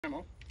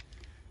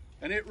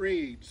And it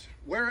reads,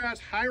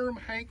 whereas Hiram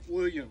Hank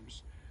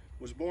Williams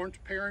was born to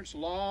parents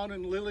Lon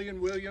and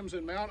Lillian Williams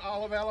in Mount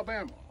Olive,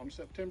 Alabama on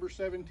September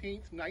 17,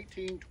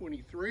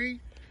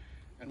 1923,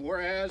 and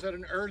whereas at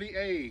an early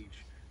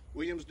age,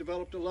 Williams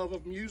developed a love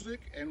of music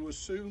and was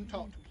soon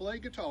taught to play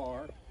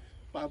guitar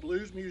by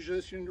blues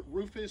musician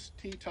Rufus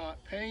T.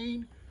 Tot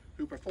Payne,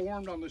 who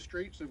performed on the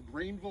streets of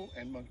Greenville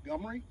and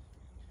Montgomery.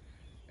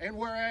 And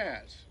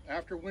whereas,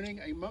 after winning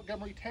a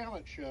Montgomery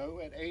talent show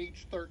at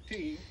age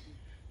 13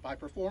 by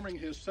performing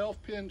his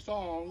self-penned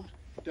song,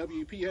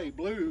 WPA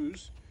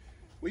Blues,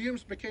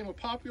 Williams became a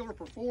popular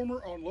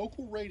performer on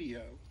local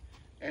radio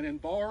and in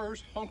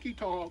bars,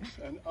 honky-tonks,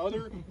 and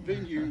other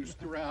venues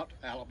throughout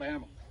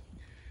Alabama.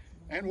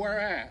 And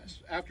whereas,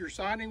 after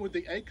signing with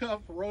the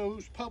Acuff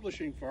Rose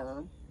publishing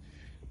firm,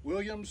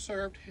 Williams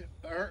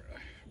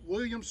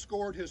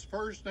scored his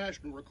first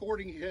national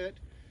recording hit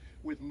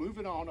with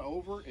Moving On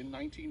Over in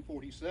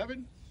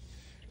 1947,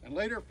 and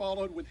later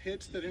followed with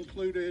hits that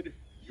included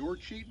Your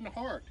Cheatin'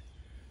 Heart,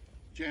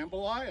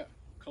 Jambalaya,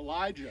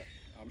 Kalijah,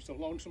 I'm So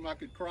Lonesome I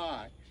Could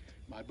Cry,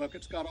 My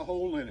Bucket's Got a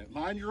Hole in It,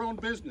 Mind Your Own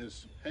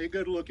Business, Hey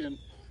Good Lookin',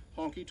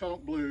 Honky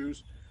Tonk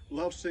Blues,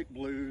 Lovesick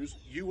Blues,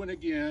 You and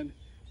Again,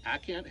 I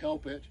Can't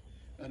Help It,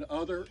 and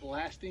other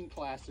lasting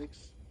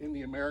classics in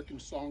the American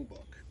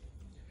Songbook.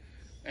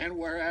 And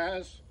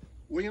whereas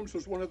Williams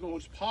was one of the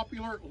most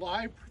popular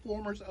live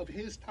performers of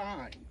his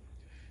time,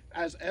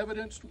 as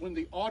evidenced when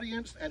the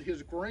audience at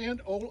his Grand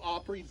Ole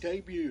Opry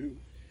debut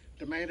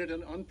demanded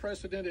an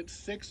unprecedented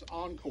 6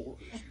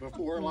 encores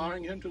before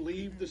allowing him to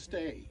leave the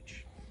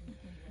stage.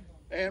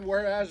 And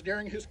whereas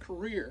during his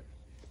career,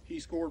 he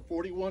scored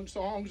 41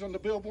 songs on the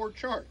Billboard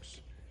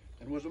charts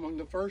and was among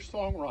the first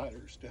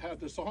songwriters to have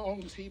the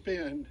songs he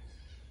penned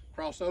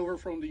cross over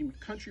from the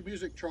country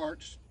music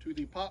charts to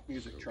the pop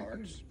music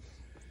charts.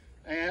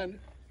 And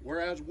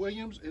whereas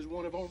Williams is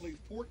one of only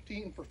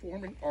 14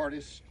 performing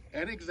artists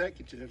and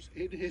executives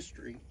in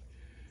history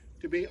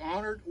to be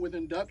honored with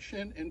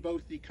induction in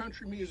both the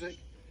Country Music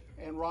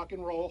and Rock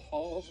and Roll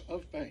Halls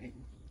of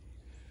Fame.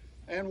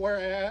 And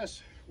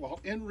whereas, while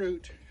en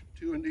route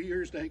to a New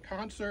Year's Day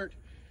concert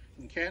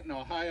in Canton,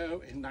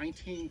 Ohio in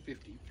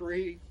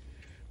 1953,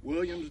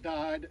 Williams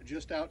died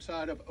just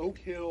outside of Oak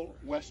Hill,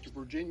 West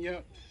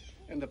Virginia,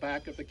 in the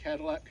back of the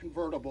Cadillac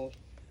convertible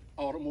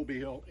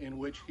automobile in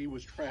which he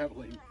was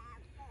traveling.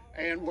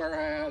 And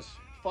whereas,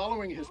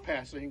 following his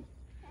passing,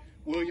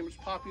 Williams'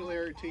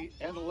 popularity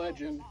and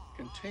legend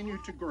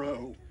continued to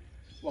grow,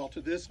 while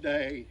to this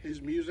day,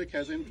 his music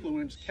has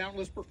influenced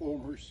countless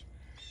performers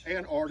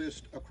and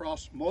artists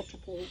across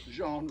multiple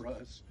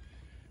genres.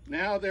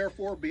 Now,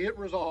 therefore, be it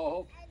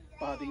resolved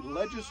by the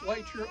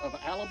Legislature of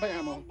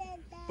Alabama,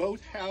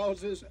 both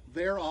houses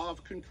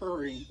thereof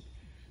concurring,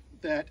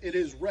 that it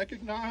is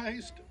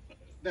recognized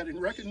that in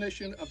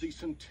recognition of the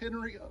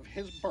centenary of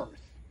his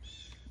birth,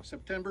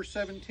 September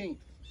 17th,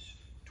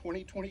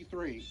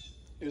 2023,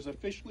 is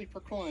officially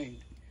proclaimed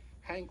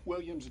Hank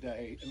Williams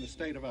Day in the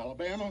state of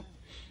Alabama,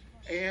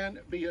 and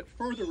be it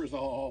further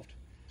resolved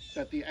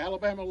that the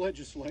Alabama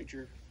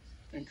Legislature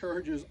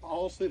encourages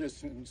all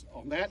citizens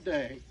on that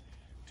day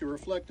to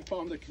reflect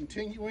upon the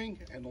continuing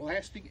and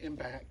lasting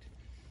impact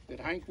that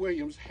Hank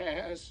Williams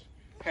has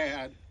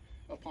had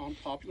upon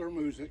popular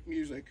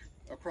music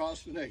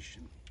across the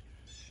nation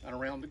and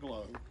around the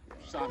globe.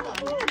 Signed by